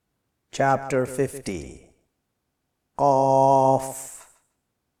Chapter 50 Qaaf.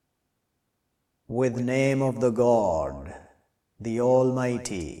 With name of the God, the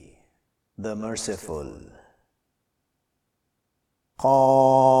Almighty, the Merciful.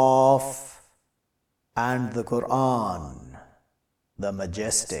 Qaaf. And the Quran, the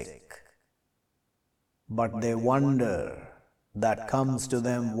Majestic. But they wonder that comes to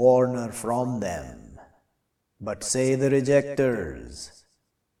them warner from them. But say the rejectors,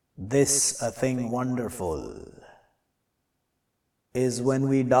 this a thing wonderful is when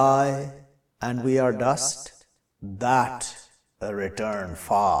we die and we are dust, that a return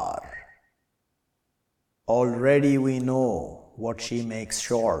far. Already we know what she makes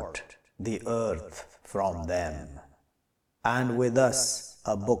short, the earth from them, and with us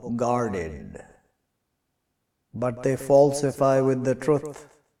a book guarded. But they falsify with the truth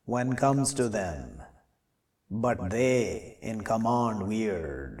when comes to them, but they in command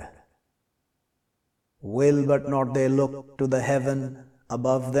weird. Will but not they look to the heaven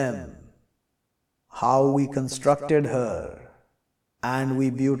above them, how we constructed her, and we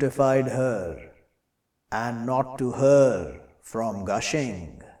beautified her, and not to her from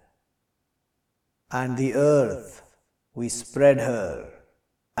gushing. And the earth we spread her,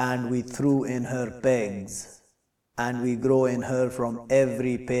 and we threw in her pegs, and we grow in her from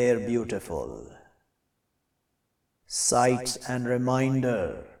every pair beautiful. Sights and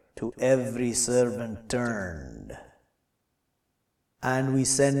reminder to every servant turned. And we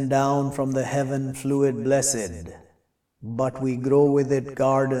send down from the heaven fluid blessed, but we grow with it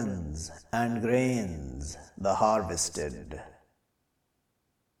gardens and grains the harvested.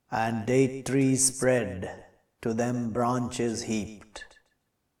 And date trees spread, to them branches heaped,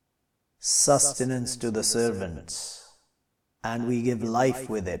 sustenance to the servants, and we give life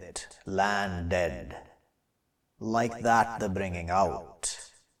with it, land dead, like that the bringing out.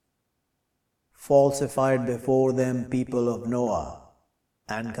 Falsified before them people of Noah,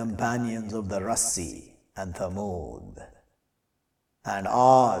 and companions of the Rassi and Thamud, and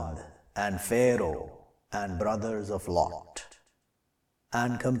Ad and Pharaoh, and brothers of Lot,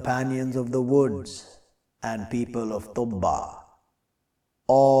 and companions of the woods, and people of Tubba.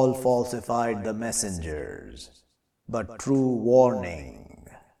 All falsified the messengers, but true warning.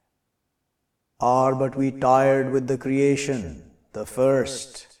 Are but we tired with the creation, the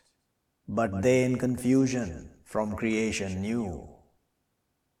first, but they in confusion from creation new.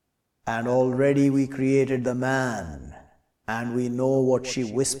 And already we created the man, and we know what she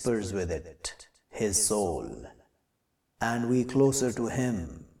whispers with it, his soul, and we closer to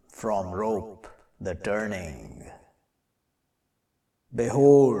him from rope the turning.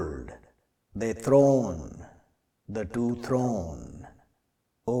 Behold, they throne, the two throne,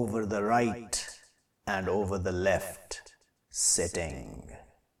 over the right and over the left, sitting.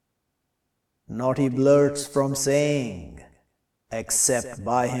 Not he blurts from saying, except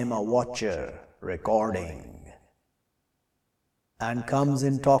by him a watcher recording. And comes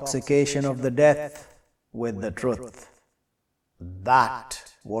intoxication of the death with the truth,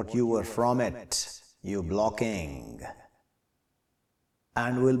 that what you were from it, you blocking.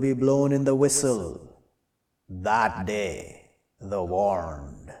 And will be blown in the whistle, that day the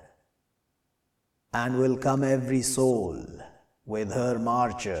warned. And will come every soul with her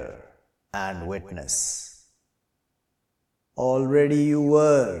marcher and witness. Already you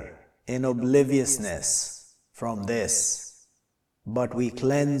were in obliviousness from this, but we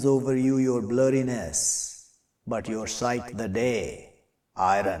cleanse over you your blurriness, but your sight the day,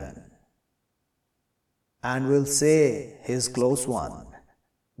 iron. And will say his close one,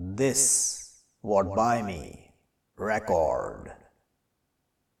 this what by me, record.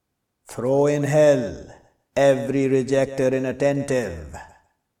 Throw in hell every rejecter inattentive,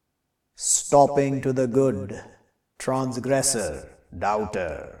 stopping to the good, transgressor,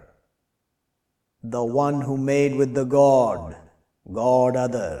 doubter. The one who made with the God, God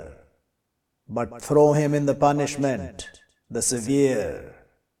other, but throw him in the punishment, the severe.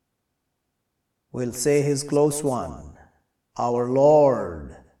 Will say his close one, our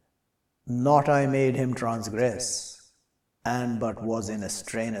Lord, not I made him transgress, and but was in a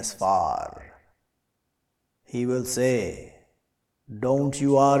strainess far. He will say, don't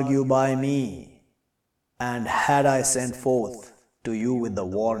you argue by me, and had I sent forth to you with the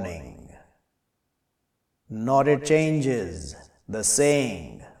warning. Not it changes the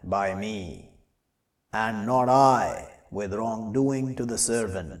saying by me, and not I with wrongdoing to the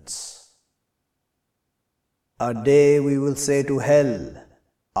servants. A day we will say to hell,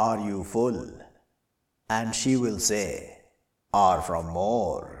 are you full? And she will say, are from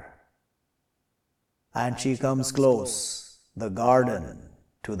more. And she comes close, the garden,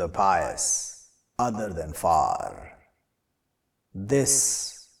 to the pious other than far.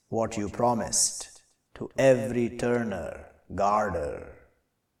 This what you promised to every turner, guarder,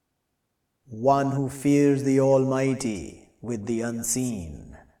 one who fears the Almighty with the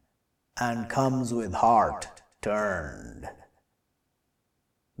unseen and comes with heart turned.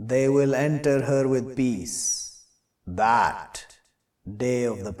 They will enter her with peace, that day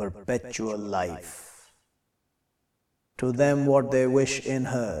of the perpetual life. To them what they wish in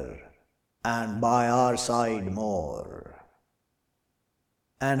her, and by our side more.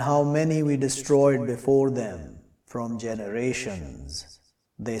 And how many we destroyed before them from generations,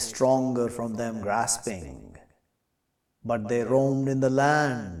 they stronger from them grasping. But they roamed in the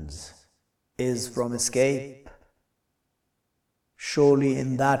lands, is from escape. Surely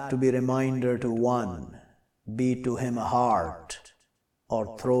in that to be reminder to one, be to him a heart,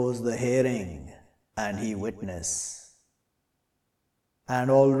 or throws the hearing, and he witness. And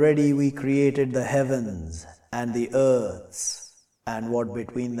already we created the heavens and the earths, and what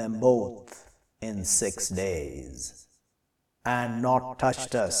between them both, in 6 days, and not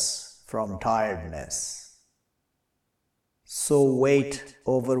touched us from tiredness. So wait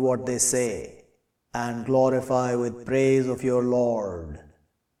over what they say, and glorify with praise of your Lord,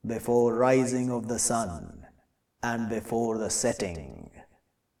 before rising of the sun, and before the setting,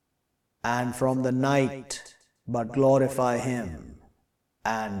 and from the night, but glorify Him,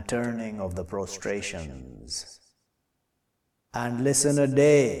 and turning of the prostrations. And listen a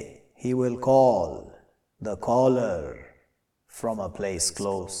day, He will call, the caller, from a place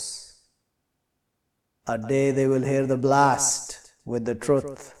close. A day they will hear the blast with the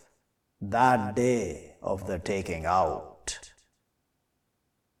truth, that day of the taking out.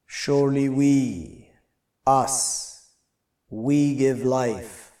 Surely we, us, we give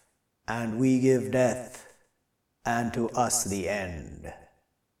life, and we give death, and to us the end.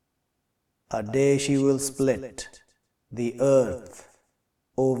 A day she will split, the earth,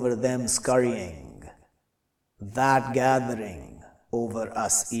 over them scurrying, that gathering over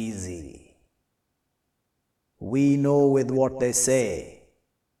us easy. We know with what they say,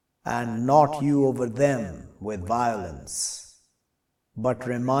 and not you over them with violence, but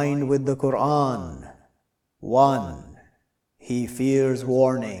remind with the Qur'an, one, he fears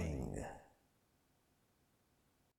warning,